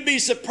 You'd be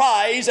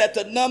surprised at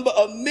the number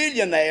of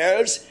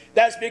millionaires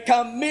that's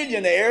become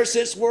millionaires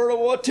since World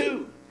War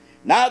II.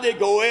 Now they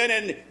go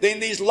in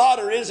these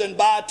lotteries and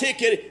buy a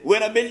ticket,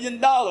 win $1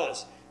 million.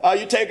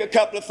 You take a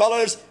couple of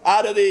fellows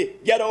out of the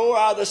ghetto or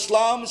out of the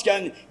slums,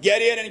 can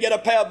get in and get a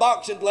pair of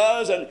boxing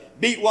gloves and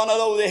beat one of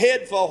those over the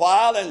head for a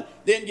while, and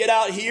then get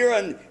out here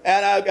and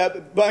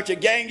a bunch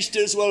of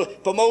gangsters will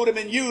promote them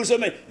and use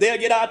them, and they'll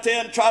get out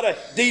there and try to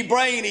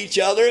de-brain each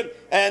other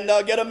and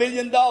get $1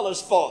 million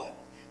for it.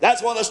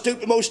 That's one of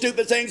the most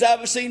stupid things I've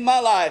ever seen in my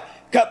life.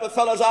 A couple of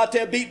fellows out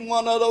there beating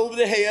one another over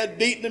the head,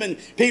 beating them, and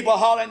people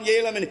hollering,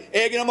 yelling, and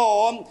egging them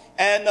on.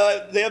 And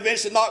they'll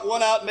eventually knock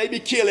one out, maybe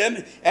kill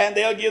him, and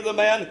they'll give the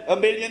man $1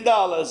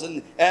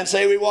 million and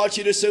say, we want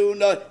you to soon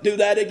do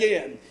that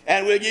again.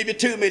 And we'll give you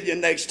 $2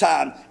 million next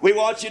time. We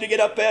want you to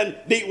get up there and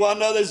beat one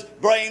another's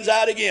brains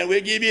out again.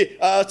 We'll give you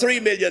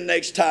 $3 million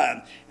next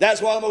time.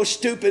 That's one of the most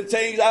stupid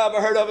things I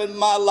ever heard of in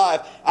my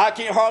life. I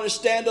can't hardly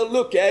stand to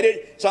look at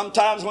it.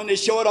 Sometimes when they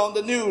show it on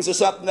the news or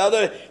something or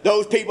other,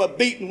 those people are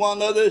beating one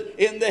another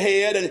in the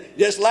head. And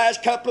just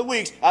last couple of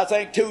weeks, I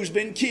think 2's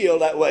been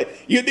killed that way.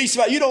 You'd be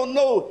surprised. You don't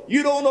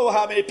know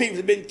how many people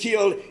have been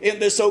killed in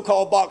this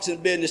so-called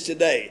boxing business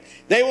today.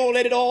 They won't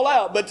let it all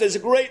out, but there's a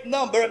great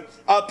number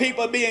of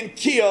people being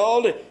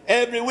killed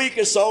every week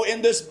or so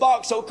in this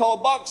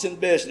so-called boxing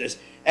business.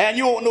 And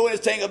you won't know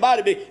anything about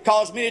it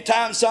because many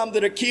times some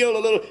that are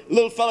killed are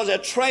little fellas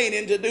that are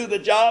training to do the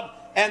job,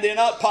 and they're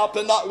not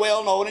popular, not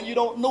well known, and you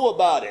don't know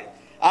about it.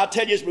 I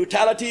tell you, it's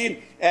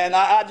brutality, and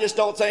I just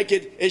don't think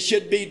it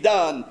should be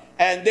done.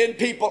 And then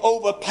people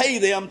overpay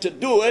them to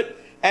do it,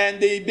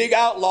 and the big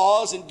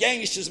outlaws and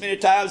gangsters many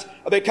times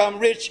become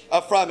rich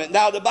from it.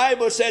 Now the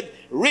Bible said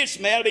rich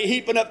men will be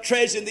heaping up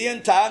treasure in the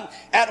end time,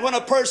 and when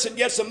a person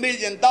gets $1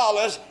 million,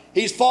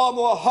 He's far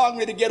more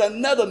hungry to get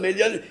another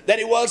million than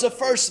he was the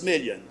first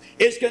million.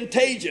 It's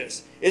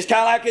contagious. It's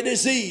kind of like a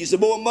disease. The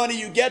more money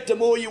you get, the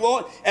more you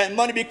want, and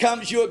money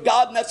becomes your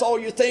God, and that's all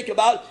you think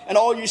about and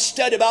all you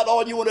study about.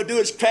 All you want to do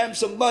is cram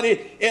some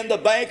money in the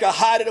bank or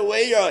hide it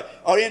away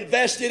or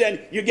invest it, and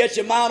you get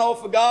your mind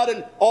off of God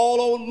and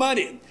all on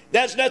money.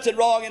 There's nothing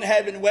wrong in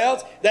having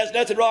wealth. There's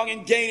nothing wrong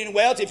in gaining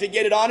wealth. If you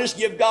get it honest,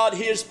 give God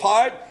his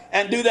part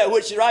and do that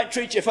which is right.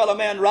 Treat your fellow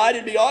man right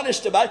and be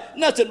honest about it.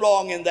 Nothing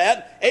wrong in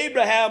that.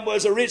 Abraham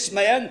was a rich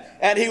man,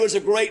 and he was a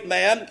great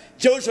man.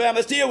 Joseph of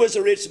Arimathea was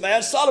a rich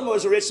man. Solomon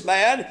was a rich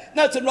man.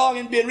 Nothing wrong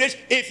in being rich.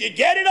 If you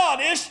get it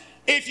honest,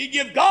 if you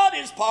give God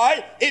his part,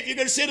 if you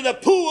consider the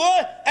poor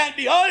and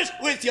be honest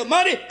with your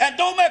money and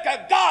don't make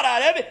a God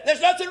out of it,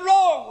 there's nothing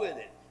wrong with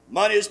it.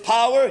 Money is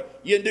power.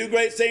 You can do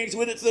great things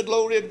with it to the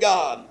glory of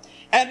God.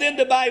 And then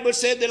the Bible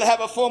said they'll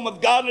have a form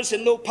of godliness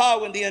and no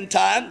power in the end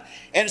time.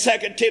 In 2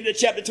 Timothy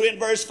chapter 3 and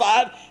verse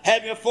 5,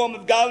 having a form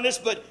of godliness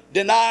but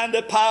denying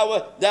the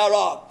power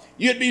thereof.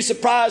 You'd be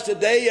surprised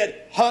today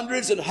at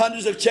hundreds and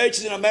hundreds of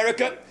churches in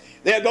America.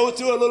 They'll go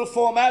through a little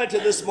formality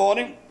this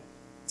morning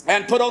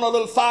and put on a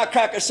little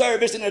firecracker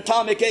service in the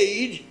atomic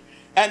age.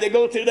 And they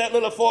go through that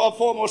little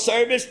formal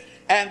service,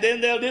 and then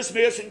they'll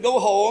dismiss and go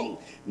home.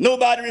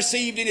 Nobody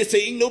received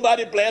anything.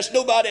 Nobody blessed.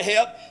 Nobody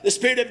helped. The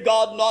Spirit of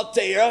God not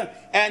there,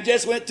 and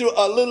just went through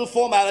a little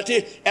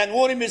formality and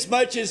want him as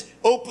much as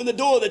open the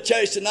door of the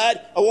church tonight,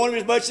 or want him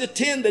as much as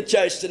attend the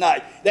church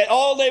tonight. That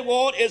all they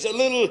want is a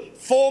little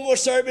formal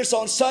service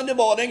on Sunday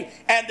morning,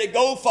 and they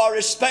go for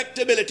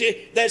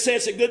respectability. They say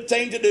it's a good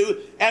thing to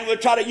do, and we'll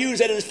try to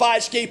use it as fire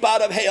escape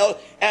out of hell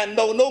and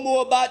know no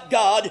more about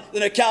God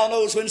than a cow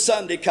knows when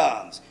Sunday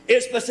comes.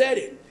 It's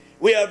pathetic.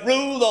 We have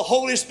ruled the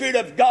Holy Spirit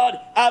of God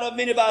out of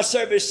many of our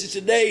services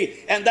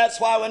today, and that's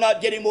why we're not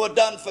getting more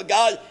done for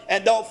God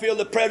and don't feel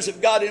the presence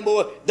of God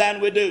anymore than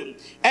we do.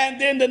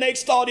 And then the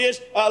next thought is,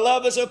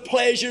 lovers of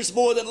pleasures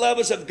more than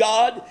lovers of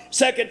God.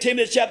 2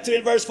 Timothy chapter 3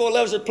 and verse 4,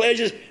 lovers of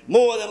pleasures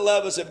more than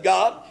lovers of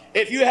God.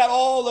 If you had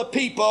all the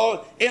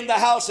people in the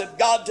house of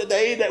God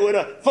today that were at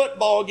a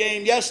football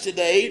game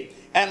yesterday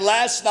and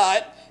last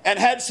night, and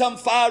had some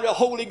fiery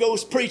Holy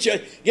Ghost preacher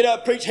get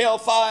up, preach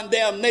hellfire and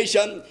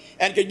damnation,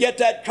 and could get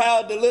that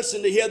crowd to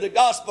listen to hear the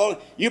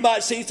gospel, you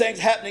might see things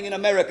happening in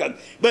America.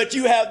 But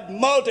you have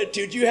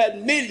multitudes, you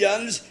had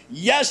millions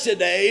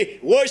yesterday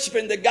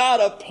worshiping the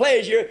God of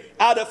pleasure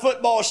out of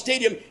football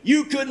stadium.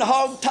 You couldn't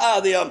hog tie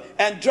them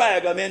and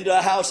drag them into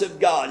the house of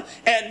God.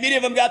 And many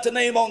of them got the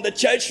name on the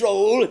church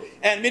roll,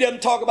 and many of them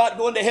talk about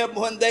going to heaven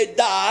when they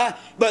die,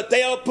 but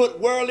they'll put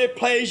worldly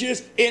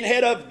pleasures in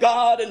head of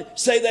God and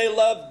say they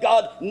love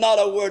God. Not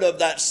a word of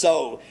that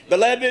so.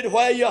 Beloved,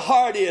 where your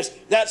heart is,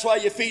 that's where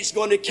your feet's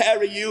going to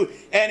carry you.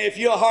 And if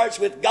your heart's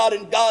with God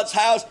in God's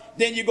house,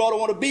 then you're going to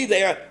want to be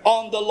there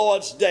on the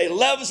Lord's day.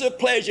 Lovers of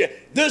pleasure.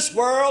 This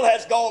world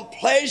has gone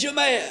pleasure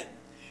man.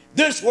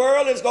 This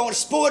world is going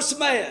sports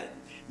man.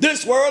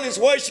 This world is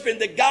worshiping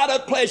the God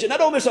of pleasure. Now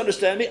don't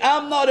misunderstand me.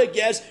 I'm not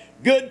against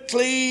good,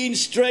 clean,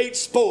 straight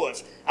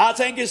sports. I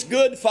think it's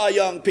good for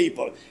young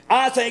people.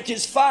 I think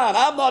it's fine.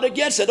 I'm not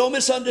against it. Don't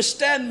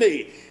misunderstand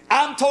me.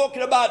 I'm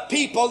talking about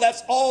people,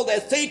 that's all they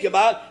think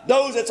about.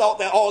 Those that's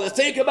all they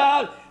think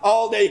about,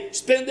 all they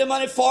spend their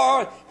money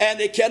for, and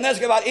they care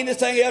nothing about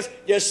anything else.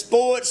 Just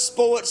sports,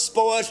 sports,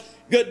 sports.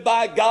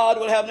 Goodbye, God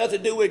will have nothing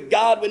to do with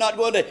God. We're not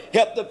going to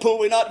help the poor.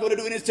 We're not going to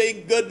do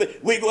anything good, but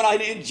we're going out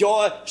and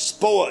enjoy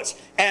sports.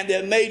 And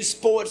they made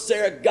sports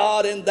their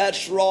God, and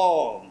that's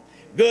wrong.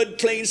 Good,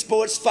 clean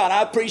sports, fine.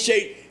 I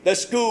appreciate the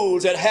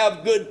schools that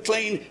have good,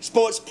 clean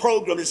sports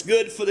programs. It's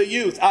good for the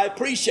youth. I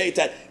appreciate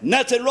that.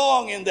 Nothing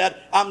wrong in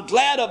that. I'm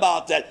glad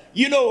about that.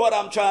 You know what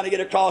I'm trying to get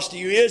across to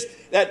you is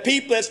that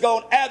people that's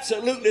gone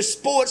absolutely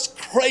sports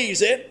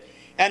crazy,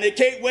 and they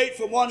can't wait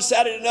from one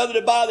Saturday to another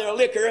to buy their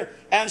liquor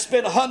and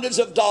spend hundreds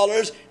of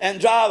dollars and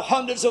drive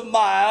hundreds of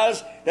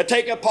miles to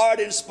take a part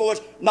in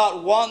sports.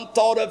 Not one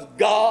thought of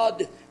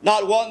God.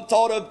 Not one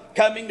thought of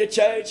coming to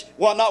church.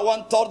 Well, not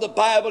one thought of the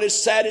Bible. It's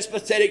sad, it's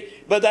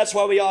pathetic, but that's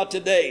where we are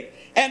today.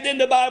 And then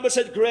the Bible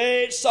says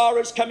great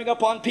sorrows coming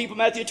upon people,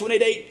 Matthew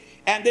 28.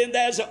 And then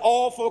there's an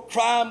awful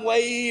crime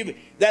wave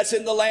that's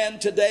in the land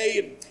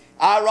today.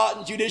 Our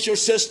rotten judicial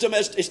system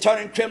is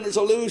turning criminals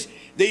loose.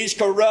 These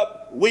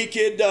corrupt,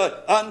 wicked,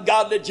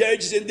 ungodly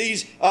judges in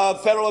these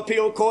federal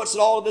appeal courts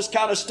and all of this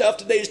kind of stuff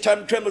today is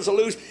turning criminals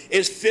loose,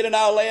 is filling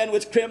our land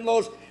with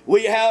criminals.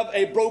 We have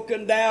a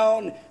broken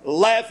down,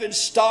 laughing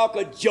stock,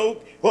 a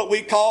joke, what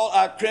we call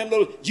our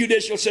criminal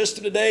judicial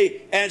system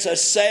today. And it's a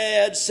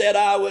sad, sad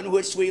hour in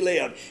which we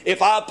live.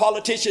 If our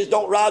politicians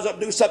don't rise up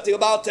and do something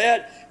about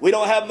that, we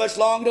don't have much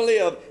longer to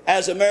live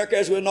as America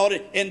as we know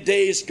it in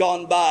days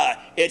gone by.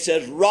 It's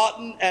as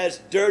rotten as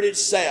dirt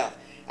itself.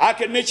 I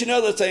could mention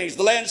other things.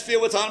 The land's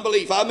filled with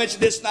unbelief. I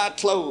mentioned this and I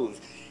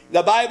close.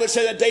 The Bible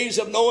said in the days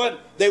of Noah,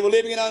 they were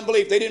living in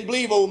unbelief. They didn't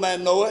believe old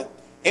man Noah.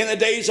 In the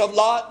days of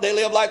Lot, they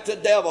lived like the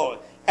devil.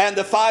 And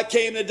the fire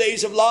came in the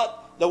days of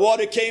Lot. The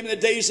water came in the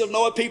days of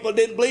Noah. People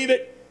didn't believe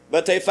it,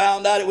 but they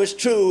found out it was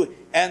true,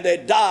 and they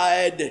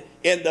died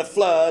in the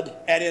flood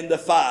and in the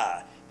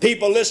fire.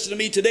 People listen to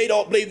me today,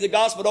 don't believe the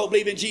gospel, don't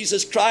believe in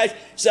Jesus Christ.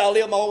 Say, I'll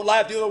live my own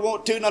life, do what I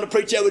want to, not to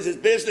preach that was his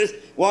business.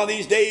 One of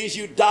these days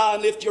you die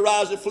and lift your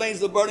eyes to the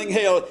flames of burning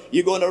hell.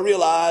 You're going to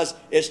realize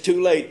it's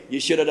too late. You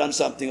should have done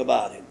something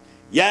about it.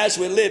 Yes,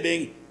 we're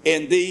living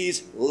in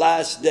these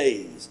last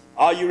days.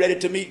 Are you ready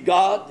to meet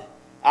God?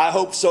 I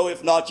hope so.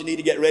 If not, you need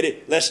to get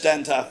ready. Let's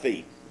stand to our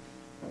feet.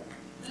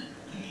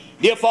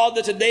 Dear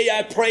Father, today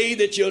I pray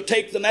that you'll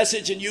take the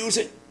message and use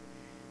it,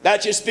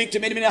 that you speak to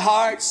many, many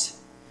hearts.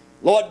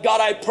 Lord God,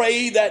 I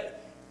pray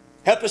that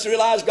help us to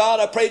realize, God,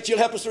 I pray that you'll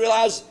help us to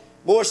realize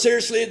more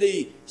seriously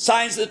the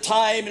signs of the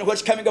time and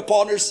what's coming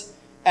upon us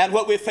and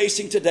what we're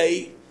facing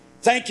today.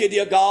 Thank you,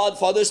 dear God,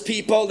 for this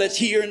people that's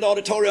here in the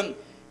auditorium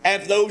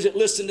and for those that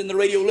listened in the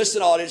radio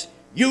listen audience.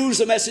 Use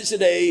the message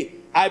today.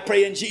 I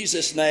pray in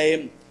Jesus'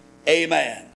 name. Amen.